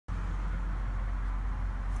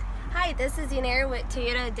Hi, this is Yenairy with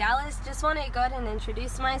Toyota Dallas. Just want to go ahead and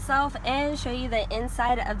introduce myself and show you the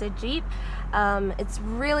inside of the Jeep. It's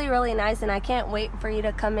really nice, and I can't wait for you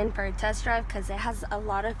to come in for a test drive because it has a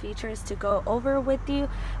lot of features to go over with you.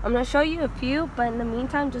 I'm going to show you a few, but in the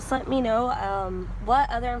meantime, just let me know what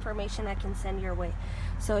other information I can send your way.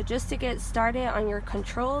 So just to get started on your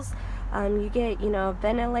controls, you get,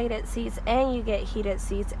 ventilated seats, and you get heated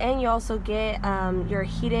seats, and you also get your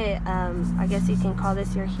heated, I guess you can call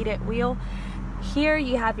this your heated wheel. Here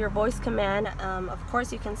you have your voice command. Of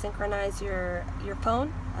course, you can synchronize your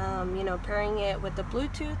phone, pairing it with the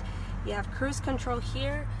Bluetooth. You have cruise control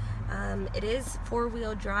here. It is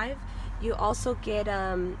four-wheel drive. You also get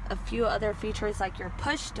a few other features like your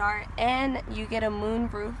push start, and you get a moon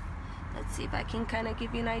roof. Let's see if I can kind of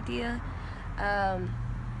give you an idea.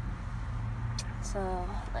 So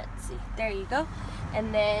let's see, there you go.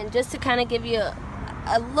 And then just to kind of give you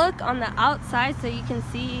a look on the outside so you can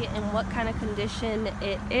see in what kind of condition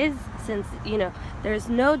it is, since there's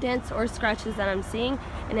no dents or scratches that I'm seeing,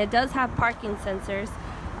 and it does have parking sensors.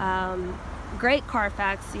 Great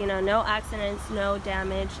Carfax, no accidents, no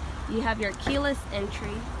damage. You have your keyless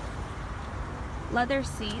entry, leather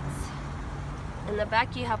seats. In the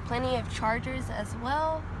back you have plenty of chargers as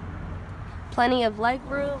well, plenty of leg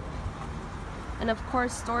room, and of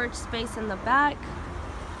course storage space in the back.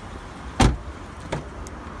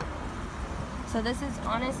 So this is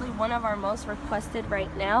honestly one of our most requested right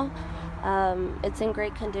now. It's in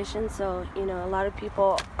great condition, so a lot of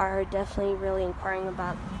people are definitely really inquiring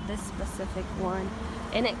about this specific one,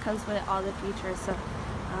 and it comes with all the features. So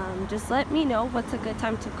just let me know what's a good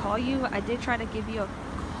time to call you. I did try to give you a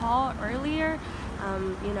call earlier.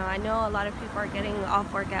 I know a lot of people are getting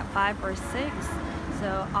off work at 5 or 6,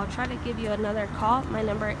 so I'll try to give you another call. My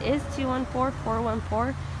number is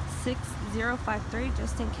 214-414-6053,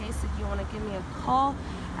 just in case if you want to give me a call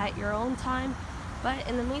at your own time. But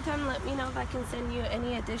in the meantime, let me know if I can send you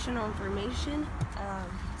any additional information,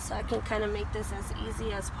 so I can kind of make this as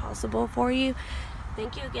easy as possible for you.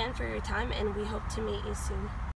 Thank you again for your time, and we hope to meet you soon.